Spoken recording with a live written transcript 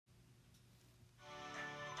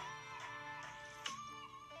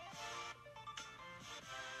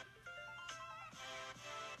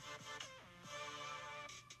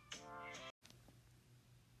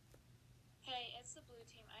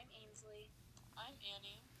Blue Team. I'm Ainsley. I'm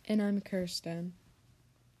Annie. And I'm Kirsten.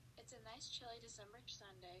 It's a nice chilly December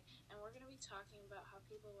Sunday, and we're going to be talking about how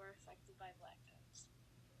people were affected by black codes.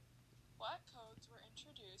 Black codes were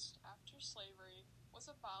introduced after slavery was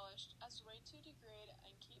abolished as a way to degrade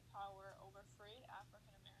and keep power over freed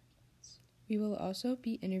African Americans. We will also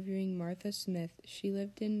be interviewing Martha Smith. She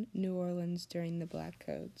lived in New Orleans during the Black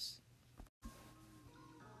Codes.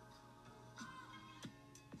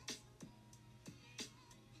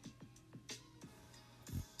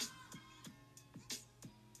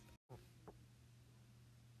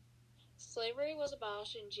 Slavery was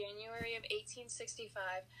abolished in January of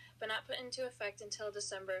 1865, but not put into effect until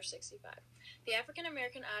December of 65. The African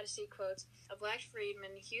American Odyssey quotes a black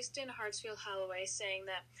freedman, Houston Hartsfield Holloway, saying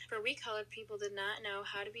that, "For we colored people did not know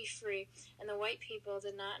how to be free, and the white people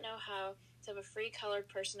did not know how to have a free colored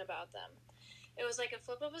person about them." It was like a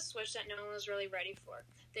flip of a switch that no one was really ready for.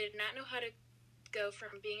 They did not know how to go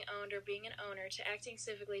from being owned or being an owner to acting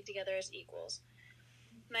civically together as equals.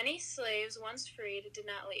 Many slaves, once freed, did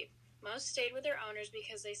not leave. Most stayed with their owners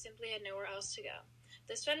because they simply had nowhere else to go.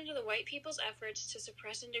 This fed into the white people's efforts to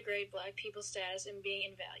suppress and degrade black people's status in being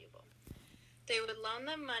invaluable. They would loan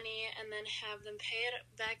them money and then have them pay it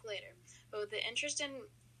back later. But with the interest,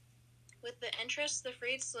 the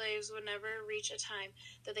freed slaves would never reach a time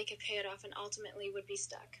that they could pay it off and ultimately would be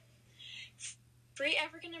stuck. Free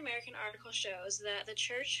African American article shows that the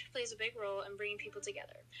church plays a big role in bringing people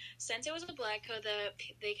together. Since it was a black code that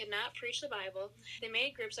they could not preach the Bible, they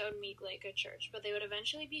made groups that would meet like a church, but they would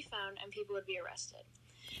eventually be found and people would be arrested.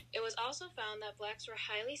 It was also found that blacks were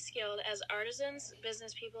highly skilled as artisans,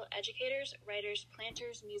 business people, educators, writers,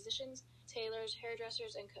 planters, musicians, tailors,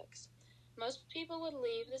 hairdressers, and cooks. Most people would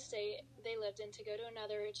leave the state they lived in to go to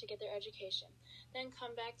another to get their education, then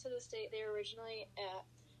come back to the state they were originally at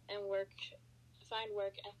and find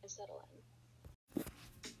work, and settle in.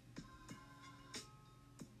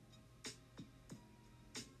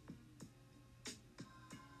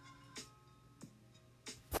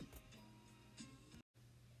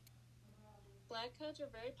 Black codes were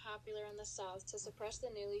very popular in the South to suppress the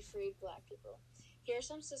newly freed black people. Here are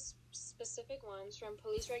some specific ones from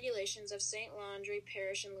Police Regulations of St. Laundry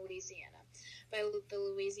Parish in Louisiana by the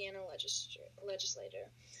Louisiana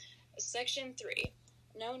legislature. Section 3.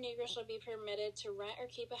 No Negro shall be permitted to rent or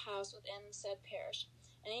keep a house within said parish.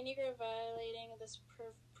 Any Negro violating this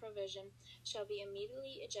provision shall be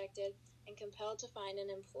immediately ejected and compelled to find an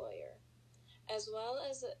employer. As well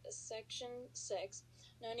as Section 6,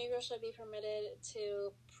 no Negro shall be permitted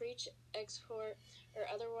to preach, exhort, or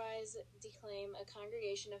otherwise declaim a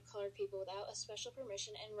congregation of colored people without a special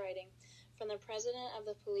permission in writing from the president of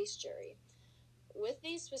the police jury. With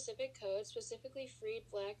these specific codes, specifically freed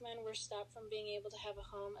black men were stopped from being able to have a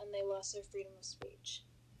home and they lost their freedom of speech.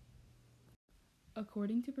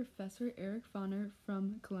 According to Professor Eric Foner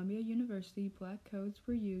from Columbia University, black codes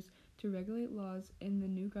were used to regulate laws in the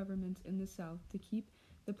new governments in the South to keep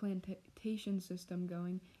the plantation system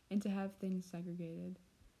going and to have things segregated.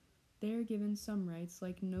 They are given some rights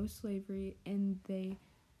like no slavery, and they,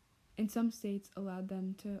 in some states, allowed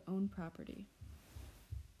them to own property.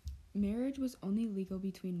 Marriage was only legal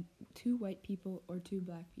between two white people or two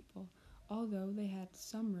black people. Although they had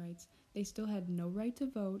some rights, they still had no right to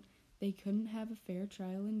vote, they couldn't have a fair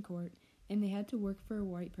trial in court, and they had to work for a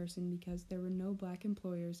white person because there were no black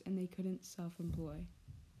employers and they couldn't self-employ.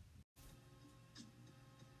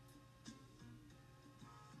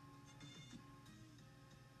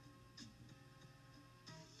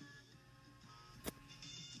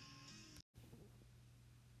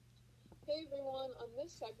 Hey everyone, on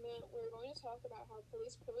this segment we're going to talk about how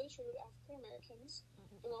police poorly treated African Americans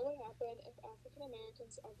and what would happen if African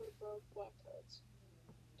Americans ever broke black codes.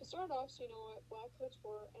 To start off, so you know what black codes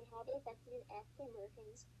were and how they affected African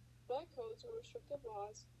Americans, black codes were restrictive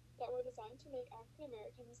laws that were designed to make African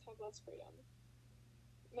Americans have less freedom.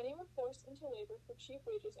 Many were forced into labor for cheap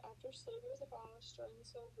wages after slavery was abolished during the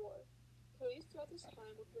Civil War. Police throughout this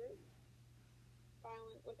time were very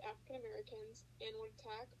violent with African Americans and would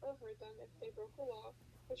attack or hurt them if they broke a law,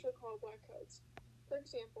 which were called black codes. For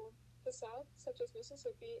example, the South, such as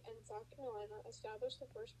Mississippi and South Carolina, established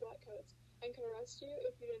the first black codes and could arrest you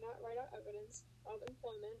if you did not write out evidence of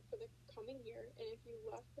employment for the coming year and if you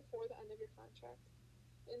left before the end of your contract.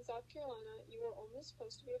 In South Carolina, you were only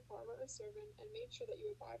supposed to be a farmer or servant and made sure that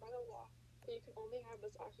you abide by the law, that you could only have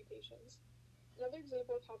those occupations. Another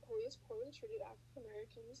example of how police poorly treated African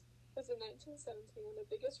Americans was in 1917 when the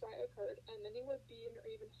biggest riot occurred and many were beaten or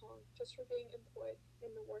even hung just for being employed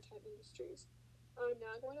in the wartime industries. I'm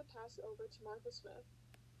now going to pass it over to Martha Smith.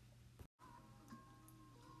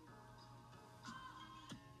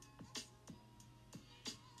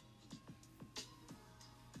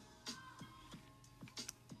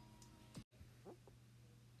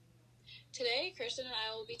 Today, Kristen and I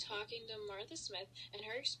will be talking to Martha Smith and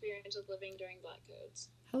her experience with living during Black Codes.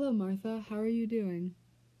 Hello, Martha. How are you doing?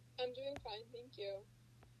 I'm doing fine, thank you.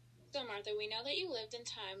 So, Martha, we know that you lived in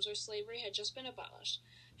times where slavery had just been abolished.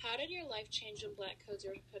 How did your life change when Black Codes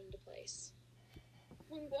were put into place?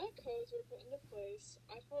 When Black Codes were put into place,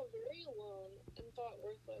 I felt very alone and thought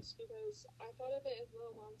worthless because I thought of it as no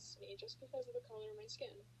loss to me just because of the color of my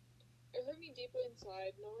skin. It hurt me deeply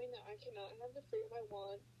inside knowing that I cannot have the freedom I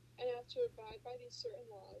want and have to abide by these certain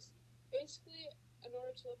laws, basically in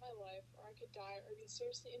order to live my life, or I could die or be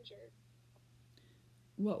seriously injured.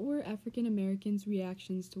 What were African Americans'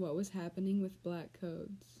 reactions to what was happening with Black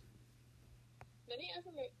Codes? Many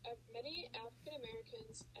African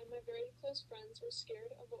Americans and my very close friends were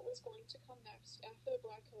scared of what was going to come next after the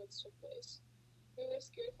Black Codes took place. We were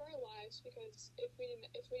scared for our lives because if we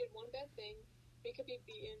did one bad thing, we could be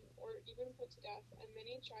beaten or even put to death, and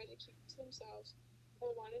many tried to keep to themselves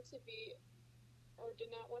or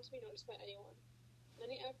did not want to be noticed by anyone.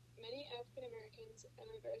 Many African Americans and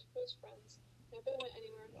my very close friends never went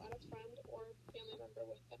anywhere without a friend or family member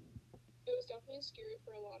with them. It was definitely scary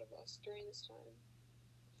for a lot of us during this time.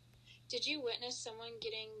 Did you witness someone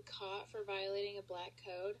getting caught for violating a Black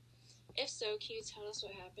Code? If so, can you tell us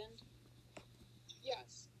what happened?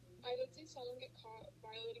 Yes, I did see someone get caught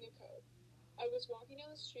violating a code. I was walking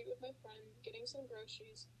down the street with my friend getting some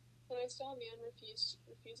groceries when I saw a man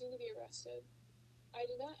refusing to be arrested. I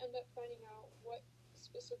did not end up finding out what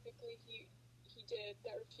specifically he did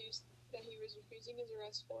that he was refusing his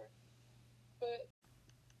arrest for, but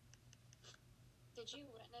Did you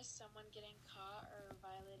witness someone getting caught or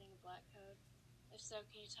violating a Black Code? If so,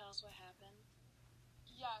 can you tell us what happened?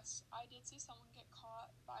 yes, I did see someone get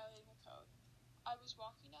caught violating a code. I was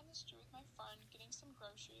walking down the street with my friend getting some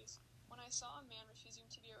groceries when I saw a man refusing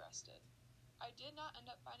to be arrested. I did not end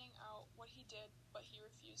up finding out what he did, but he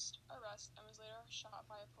refused arrest and was later shot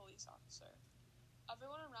by a police officer.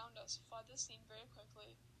 Everyone around us fled the scene very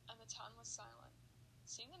quickly, and the town was silent.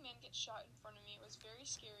 Seeing the man get shot in front of me was very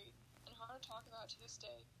scary and hard to talk about to this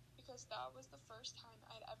day because that was the first time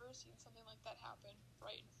I had ever seen something like that happen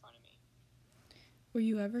right in front of me. Were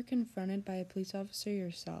you ever confronted by a police officer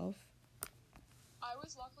yourself? I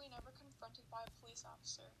was luckily never confronted by a police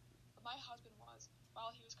officer, but my husband was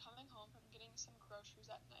while he was coming home from getting some groceries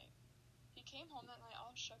at night. He came home that night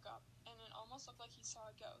all shook up, and it almost looked like he saw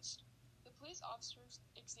a ghost. The police officers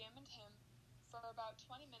examined him for about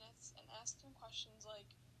 20 minutes and asked him questions like,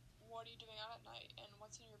 "What are you doing out at night, and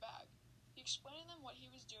what's in your bag?" He explained to them what he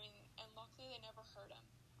was doing, and luckily they never hurt him.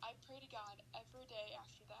 I pray to God every day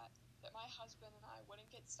after that my husband and I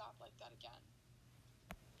wouldn't get stopped like that again.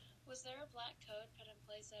 Was there a Black Code put in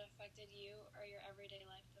place that affected you or your everyday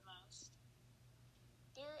life the most?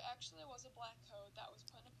 There actually was a Black Code that was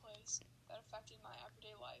put in place that affected my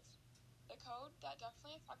everyday life. The code that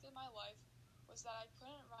definitely affected my life was that I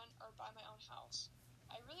couldn't rent or buy my own house.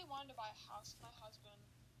 I really wanted to buy a house with my husband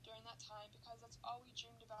during that time because that's all we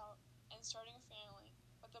dreamed about and starting a family,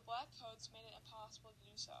 but the Black Codes made it impossible to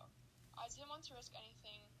do so. I didn't want to risk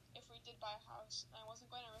anything if we did buy a house, and I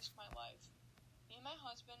wasn't going to risk my life. Me and my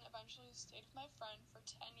husband eventually stayed with my friend for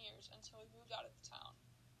 10 years until we moved out of the town.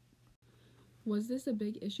 Was this a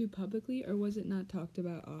big issue publicly, or was it not talked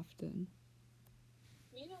about often?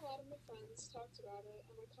 Me and a lot of my friends talked about it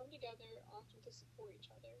and would come together often to support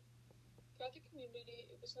each other. Throughout the community,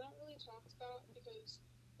 it was not really talked about because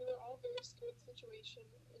we were all very scared of the situation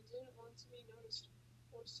and didn't want to be noticed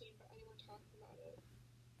or seen by anyone talking about it.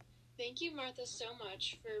 Thank you, Martha, so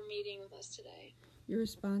much for meeting with us today. Your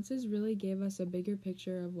responses really gave us a bigger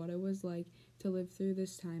picture of what it was like to live through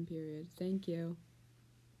this time period. Thank you.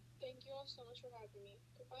 Thank you all so much for having me.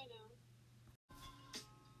 Goodbye now.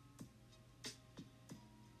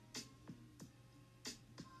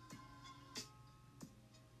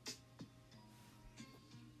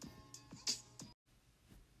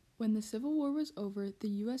 When the Civil War was over, the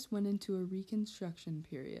U.S. went into a Reconstruction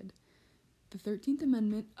period. The 13th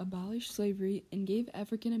Amendment abolished slavery and gave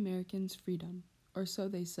African Americans freedom, or so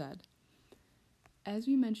they said. As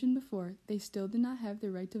we mentioned before, they still did not have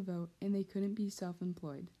the right to vote and they couldn't be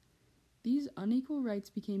self-employed. These unequal rights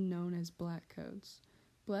became known as Black Codes.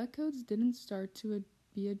 Black Codes didn't start to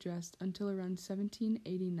be addressed until around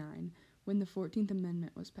 1789, when the 14th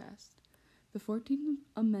Amendment was passed. The 14th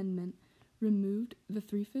Amendment removed the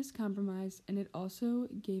Three-Fifths Compromise, and it also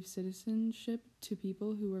gave citizenship to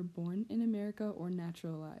people who were born in America or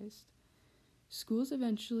naturalized. Schools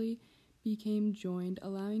eventually became joined,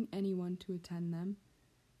 allowing anyone to attend them,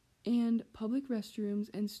 and public restrooms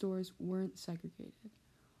and stores weren't segregated.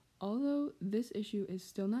 Although this issue is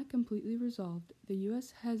still not completely resolved, the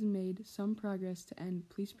U.S. has made some progress to end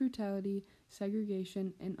police brutality,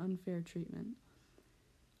 segregation, and unfair treatment.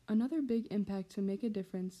 Another big impact to make a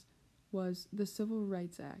difference was the Civil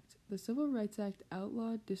Rights Act. The Civil Rights Act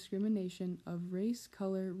outlawed discrimination of race,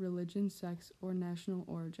 color, religion, sex, or national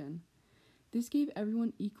origin. This gave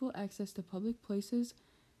everyone equal access to public places,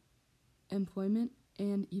 employment,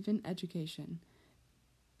 and even education.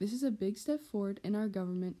 This is a big step forward in our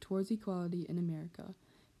government towards equality in America,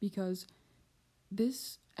 because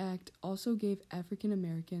this act also gave African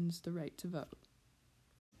Americans the right to vote.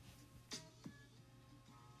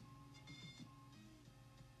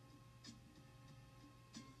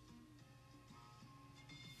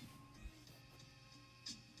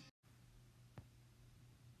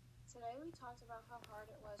 Today we talked about how hard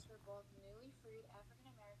it was for both newly freed African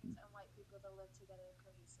Americans and white people to live together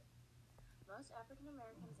cohesively. Most African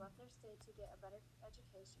Americans left their state to get a better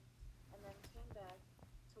education and then came back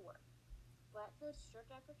to work. Black codes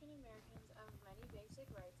stripped African Americans of many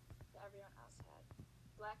basic rights that everyone else had.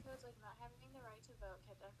 Black codes, like not having the right to vote,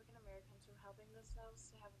 kept African Americans from helping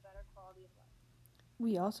themselves to have a better quality of life.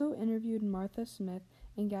 We also interviewed Martha Smith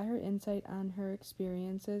and got her insight on her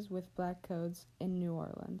experiences with Black codes in New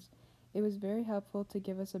Orleans. It was very helpful to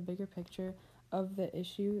give us a bigger picture of the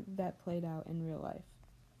issue that played out in real life.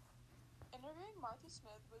 Interviewing Martha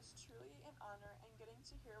Smith was truly an honor, and getting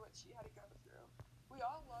to hear what she had to go through. We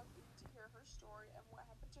all loved getting to hear her story and what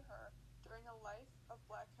happened to her during the life of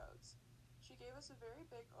Black codes. She gave us a very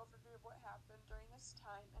big overview of what happened during this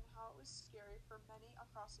time and how it was scary for many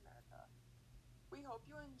across America. We hope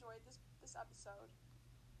you enjoyed this episode.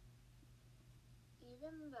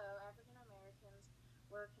 Even though African Americans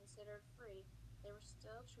were considered free, they were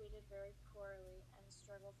still treated very poorly and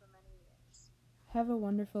struggled for many years. Have a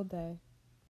wonderful day.